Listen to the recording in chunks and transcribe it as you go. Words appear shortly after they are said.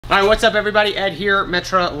All right, what's up everybody? Ed here,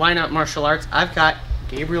 Metrolina Martial Arts. I've got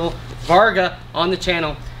Gabriel Varga on the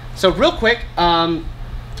channel. So real quick, I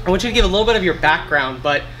want you to give a little bit of your background,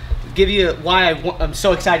 but give you why I'm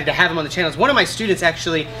so excited to have him on the channel. One of my students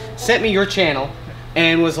actually sent me your channel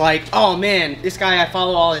and was like, oh man, this guy, I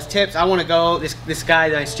follow all his tips. I want to go, this guy,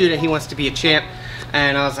 my student, he wants to be a champ.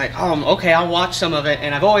 And I was like, oh, okay, I'll watch some of it.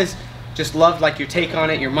 And I've always just loved like your take on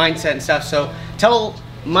it, your mindset and stuff. So tell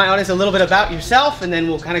my audience a little bit about yourself and then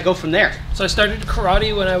we'll kind of go from there. So I started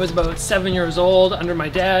karate when I was about 7 years old under my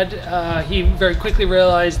dad. He very quickly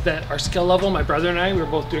realized that our skill level, my brother and I, we were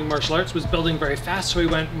both doing martial arts, was building very fast. So he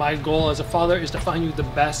went, my goal as a father is to find you the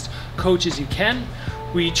best coaches you can.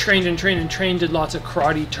 We trained and trained and trained, did lots of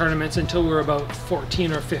karate tournaments until we were about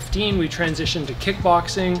 14 or 15. We transitioned to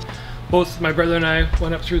kickboxing. Both my brother and I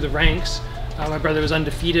went up through the ranks. My brother was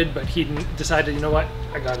undefeated, but he decided, you know what,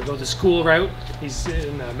 I got to go the school route. He's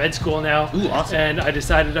in med school now. Ooh, awesome. And I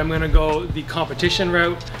decided I'm going to go the competition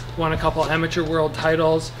route. Won a couple amateur world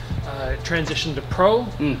titles, transitioned to pro.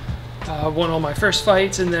 Won all my first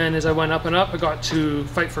fights, and then as I went up and up, I got to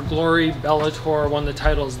Fight for Glory, Bellator, won the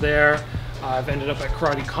titles there. I've ended up at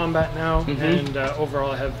Karate Combat now, and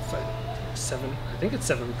overall I have seven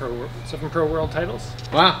pro world titles.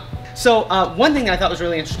 Wow. So one thing I thought was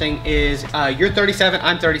really interesting is you're 37,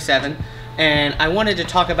 I'm 37, and I wanted to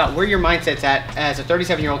talk about where your mindset's at as a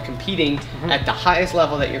 37-year-old competing at the highest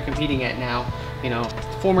level that you're competing at now. You know,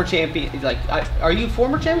 former champion, like, are you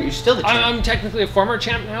former champion? You're still the champ. I'm technically a former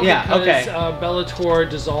champ now, yeah, because okay. Bellator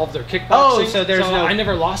dissolved their kickboxing. Oh, so there's no... I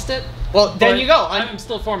never lost it. Well, then you go. I'm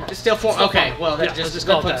still former. Still former. Okay, former. well, that Yeah, just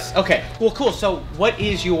call it puts, that. okay. Well, cool. So what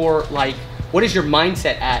is your, like, what is your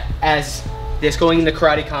mindset at as this going into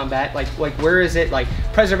karate combat? Like where is it, like,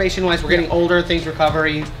 preservation-wise? We're getting older, things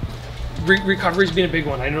recovery. Recovery's been a big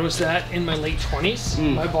one. I noticed that in my late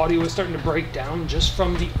 20s, my body was starting to break down just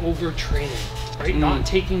from the overtraining, right? Not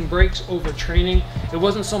taking breaks, overtraining. It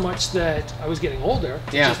wasn't so much that I was getting older,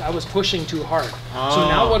 it's just I was pushing too hard. So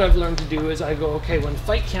now what I've learned to do is I go, okay, when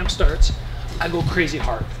fight camp starts, I go crazy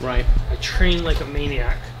hard. Right. I train like a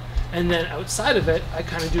maniac. And then outside of it, I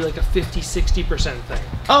kind of do like a 50-60% thing.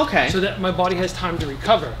 Oh, okay. So that my body has time to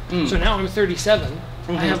recover. So now I'm 37,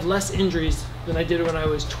 I have less injuries than I did when I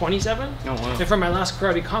was 27. Oh, wow. And for my last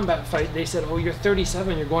Karate Combat fight, they said, oh, you're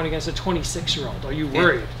 37, you're going against a 26-year-old. Are you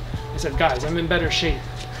worried? I said, guys, I'm in better shape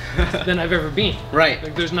than I've ever been. Right.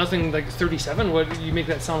 Like, there's nothing like 37, what, you make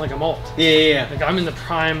that sound like I'm old. Yeah. Like, I'm in the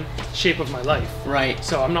prime shape of my life. Right.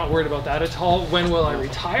 So I'm not worried about that at all. When will I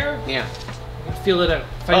retire? Yeah. I'm gonna feel it out,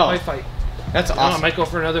 fight by fight. That's awesome. I might go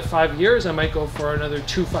for another 5 years, I might go for another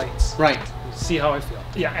 2 fights. Right. See how I feel.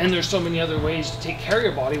 Yeah, and there's so many other ways to take care of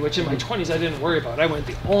your body, which in my 20s I didn't worry about. I went,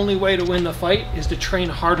 the only way to win the fight is to train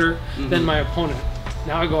harder than my opponent.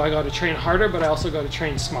 Now I go, I got to train harder, but I also got to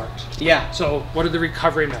train smart. Yeah. So what are the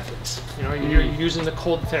recovery methods? You know, you're using the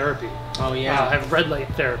cold therapy. Oh yeah. I have red light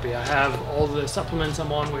therapy. I have all the supplements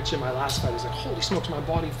I'm on, which in my last fight is like, holy smokes, my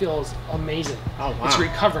body feels amazing. Oh wow. It's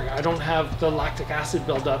recovering. I don't have the lactic acid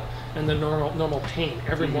buildup and the normal pain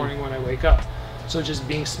every morning when I wake up. So just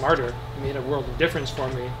being smarter made a world of difference for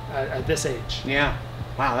me at this age. Yeah.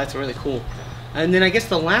 Wow, that's really cool. And then I guess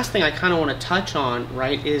the last thing I kind of want to touch on,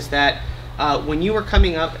 right, is that when you were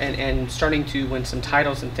coming up and starting to win some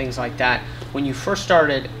titles and things like that, when you first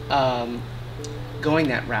started going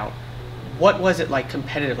that route, what was it like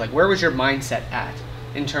competitive? Like, where was your mindset at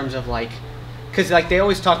in terms of like, because like they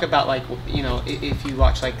always talk about like, you know, if you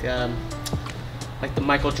watch like the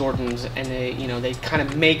Michael Jordans and they, you know, they kind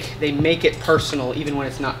of make it personal even when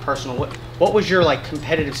it's not personal. What was your like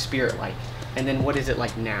competitive spirit like? And then what is it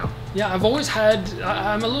like now? Yeah, I've always had,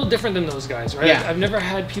 I'm a little different than those guys, right? Yeah. I've never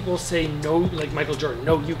had people say no, like Michael Jordan,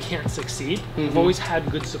 no, you can't succeed. I've always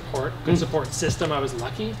had good support system. I was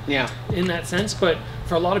lucky in that sense. But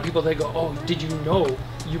for a lot of people, they go, oh, did you know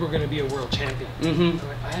you were going to be a world champion?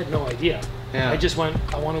 I had no idea. I just went,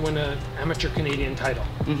 I want to win an amateur Canadian title.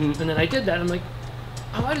 And then I did that. I'm like,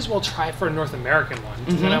 I might as well try for a North American one.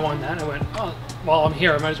 And then I won that, and I went, oh, well, I'm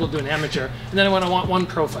here, I might as well do an amateur. And then I went, I want one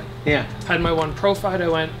pro fight. Yeah. Had my one pro fight, I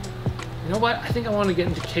went, you know what, I think I want to get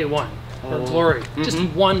into K1 or Glory. Just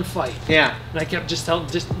one fight. Yeah. And I kept just telling,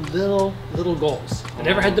 just little goals. I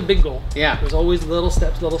never had the big goal. Yeah. It was always little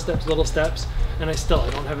steps. And I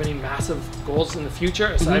don't have any massive goals in the future,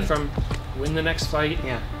 aside from win the next fight.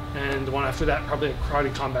 Yeah. And the one after that, probably a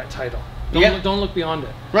Karate Combat title. Don't look beyond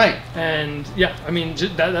it. Right. And yeah, I mean,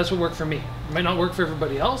 that's what worked for me. It might not work for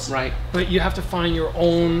everybody else. Right. But you have to find your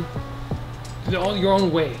own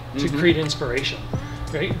way to create inspiration.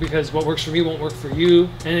 right? Because what works for me won't work for you.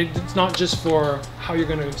 And it's not just for how you're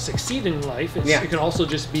going to succeed in life. It can also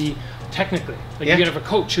just be technically. Like Yeah. you can have a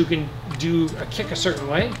coach who can do a kick a certain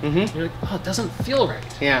way. Mm-hmm. You're like, oh, it doesn't feel right.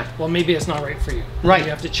 Yeah. Well, maybe it's not right for you. Right. You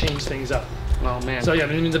have to change things up. Oh man. So yeah, I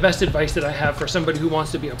mean, the best advice that I have for somebody who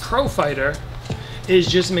wants to be a pro fighter is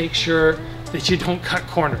just make sure that you don't cut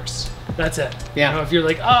corners. That's it. Yeah. You know, if you're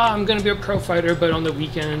like, oh, I'm gonna be a pro fighter, but on the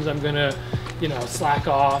weekends I'm gonna, you know, slack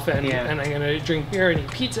off and I'm gonna drink beer and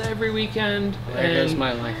eat pizza every weekend. There goes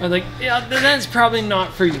my life. I'm like, yeah, then that's probably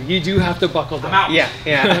not for you. You do have to buckle down. I'm out. Yeah.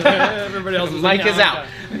 Yeah. Everybody else is Mike like, is "No, out.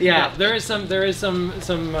 I'm done." Yeah. There is some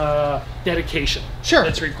dedication. Sure.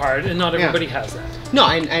 That's required, and not everybody has that. No,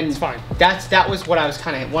 and It's fine. That was what I was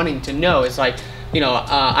kind of wanting to know. Is like, you know,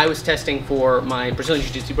 I was testing for my Brazilian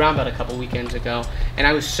Jiu-Jitsu brown belt a couple weekends ago, and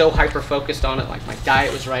I was so hyper focused on it. Like my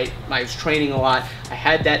diet was right, I was training a lot. I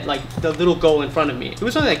had that like the little goal in front of me. It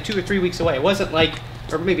was only like 2 or 3 weeks away. It wasn't like,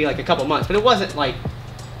 or maybe like a couple months, but it wasn't like,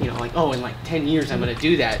 you know, like, oh, in like 10 years I'm gonna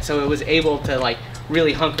do that. So it was able to like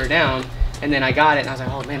really hunker down. And then I got it, and I was like,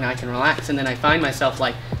 oh man, I can relax. And then I find myself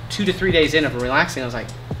like 2 to 3 days in of relaxing, I was like,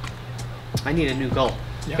 I need a new goal.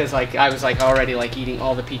 Because like I was like already like eating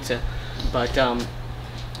all the pizza. But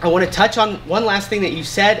I want to touch on one last thing that you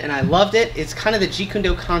said, and I loved it. It's kind of the Jeet Kune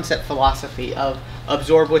Do concept philosophy of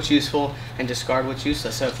absorb what's useful and discard what's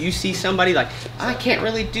useless. So if you see somebody like, I can't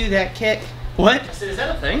really do that kick. What? I said, is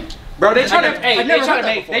that a thing? Bro, they try to, I've never heard that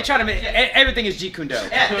make, before. everything is Jeet Kune Do.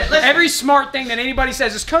 Yeah, listen. Every smart thing that anybody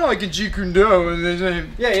says is kind of like a Jeet Kune Do.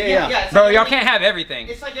 And Yeah, it's Bro, like y'all everything- can't have everything.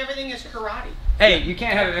 It's like everything is karate. Hey, you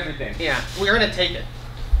can't have everything. Yeah, we're gonna take it.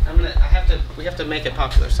 We have to make it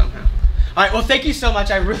popular somehow. All right, well, thank you so much.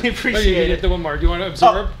 I really Oh, you appreciate did it. the one more. Do you want to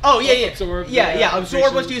absorb? Oh, yeah. Absorb. Yeah. Absorb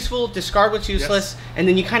what's information. useful, discard what's useless, and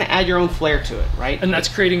then you kind of add your own flair to it, right? And that's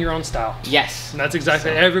creating your own style. Yes. And that's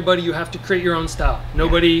exactly everybody. You have to create your own style.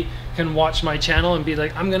 Nobody can watch my channel and be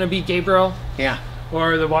like, I'm gonna be Gabriel, Yeah.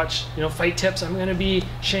 or they watch, you know, fight tips. I'm gonna be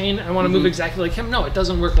Shane. I want to move exactly like him. No, it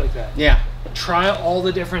doesn't work like that. Yeah. Try all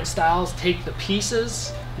the different styles. Take the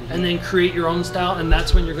pieces, and then create your own style. And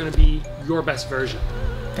that's when you're gonna be your best version.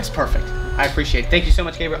 That's perfect. I appreciate it. Thank you so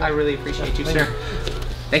much, Gabriel. I really appreciate you, sir.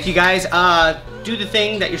 Thank you, guys. Do the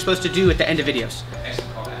thing that you're supposed to do at the end of videos.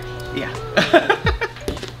 Excellent call to action. Yeah.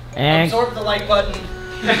 And Absorb the like button.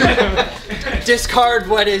 discard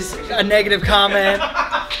what is a negative comment.